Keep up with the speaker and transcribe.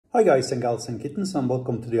Hi guys and gals and kittens, and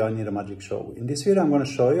welcome to the I Need a Magic show. In this video I'm going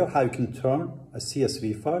to show you how you can turn a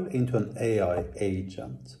CSV file into an AI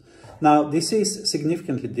agent. Now this is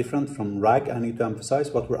significantly different from RAG. I need to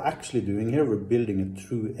emphasize what we're actually doing here. We're building a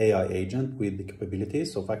true AI agent with the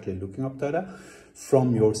capabilities of actually looking up data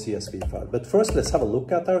from your CSV file. But first let's have a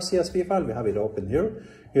look at our CSV file. We have it open here.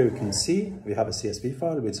 Here you can see we have a CSV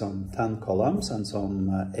file with some 10 columns and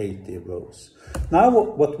some 80 rows. Now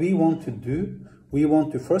what we want to do, we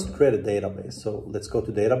want to first create a database. So let's go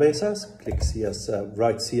to databases, click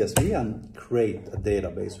write CSV and create a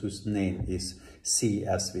database whose name is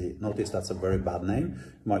CSV. Notice that's a very bad name.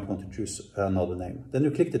 You might want to choose another name. Then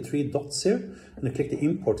you click the three dots here and you click the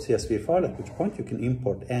import CSV file, at which point you can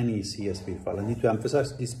import any CSV file. I need to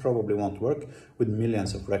emphasize this probably won't work with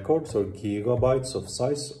millions of records or gigabytes of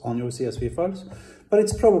size on your CSV files, but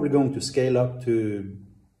it's probably going to scale up to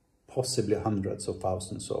possibly hundreds of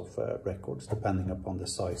thousands of records, depending upon the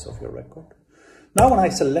size of your record. Now, when I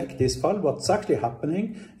select this file, what's actually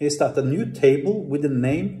happening is that a new table with the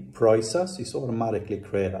name prices is automatically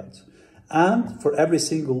created. And for every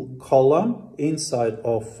single column inside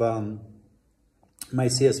of my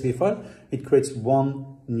CSV file, it creates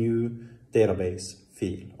one new database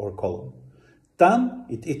field or column. Then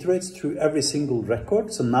it iterates through every single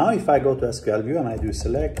record. So now if I go to SQL view and I do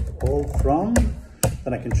select all from,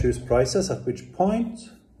 then I can choose prices, at which point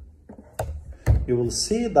you will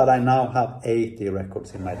see that I now have 80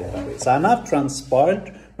 records in my database. I now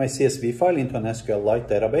transpiled my CSV file into an SQLite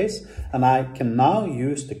database, and I can now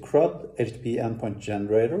use the CRUD HTTP endpoint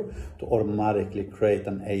generator to automatically create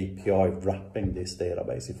an API wrapping this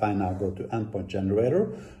database. If I now go to endpoint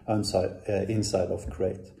generator inside of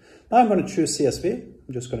create. Now I'm going to choose CSV.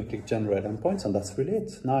 I'm just going to click generate endpoints, and that's really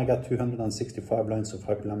it. Now I got 265 lines of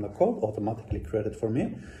hyperlambda code automatically created for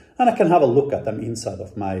me, and I can have a look at them inside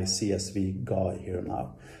of my CSV guy here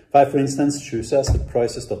now. If I, for instance, choose as the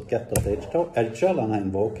prices.get.hl and I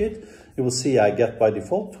invoke it, you will see I get by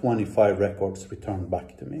default 25 records returned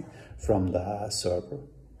back to me from the server.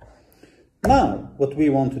 Now, what we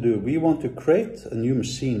want to do, we want to create a new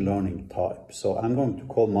machine learning type. So I'm going to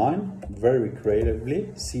call mine very creatively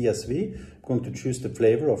CSV. I'm going to choose the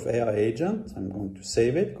flavor of AI agent. I'm going to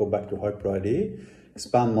save it, go back to HyperIDE,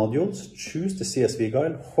 expand modules, choose the CSV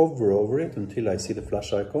guide, hover over it until I see the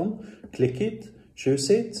flash icon, click it, choose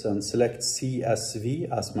it and select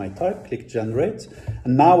CSV as my type, click generate.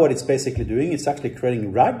 And now what it's basically doing is actually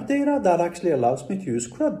creating RAG data that actually allows me to use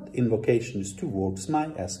CRUD invocations towards my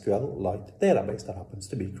SQLite database that happens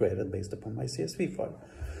to be created based upon my CSV file.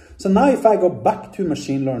 So now if I go back to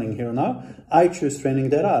machine learning here now, I choose training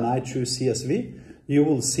data and I choose CSV. You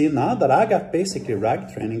will see now that I got basically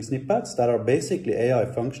RAG training snippets that are basically AI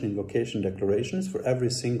function invocation declarations for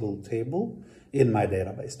every single table in my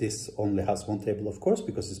database. This only has one table, of course,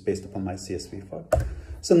 because it's based upon my CSV file.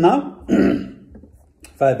 So now,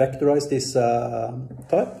 if I vectorize this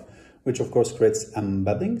type, which of course creates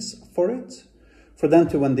embeddings for it, for then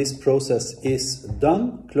to when this process is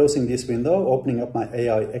done, closing this window, opening up my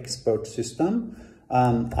AI expert system,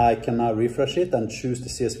 and I can now refresh it and choose the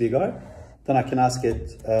CSV guy. Then I can ask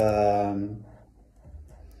it,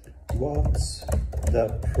 what's the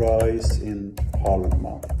price in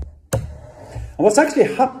Palma? And what's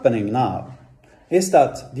actually happening now is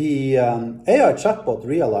that the AI chatbot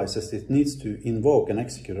realizes it needs to invoke and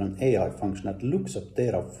execute an AI function that looks up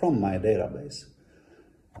data from my database.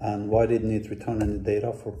 And why didn't it return any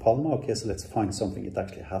data for Palma? Okay, so let's find something it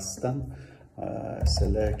actually has then.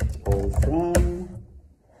 Select all from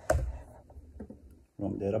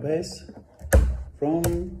database,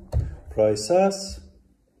 from prices.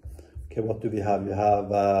 Okay, what do we have? We have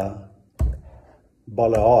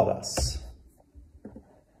Baleares.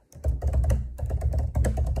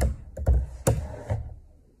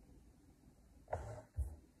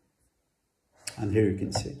 And here you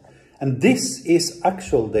can see. And this is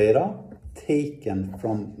actual data taken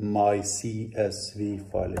from my CSV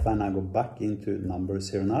file. If I now go back into numbers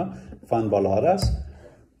here now, find Baleares,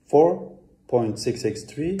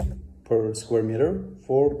 4.663 per square meter,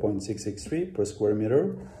 4.663 per square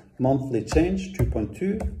meter, monthly change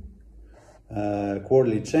 2.2,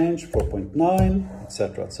 quarterly change 4.9,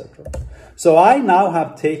 etc., etc. So I now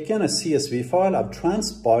have taken a CSV file, I've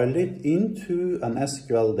transpiled it into an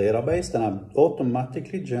SQL database, then I've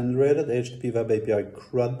automatically generated HTTP Web API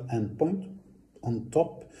CRUD endpoint on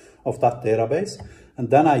top of that database. And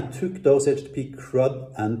then I took those HTTP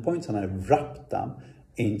CRUD endpoints and I wrapped them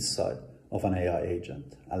inside of an AI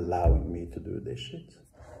agent, allowing me to do this shit.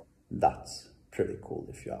 That's pretty cool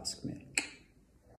if you ask me.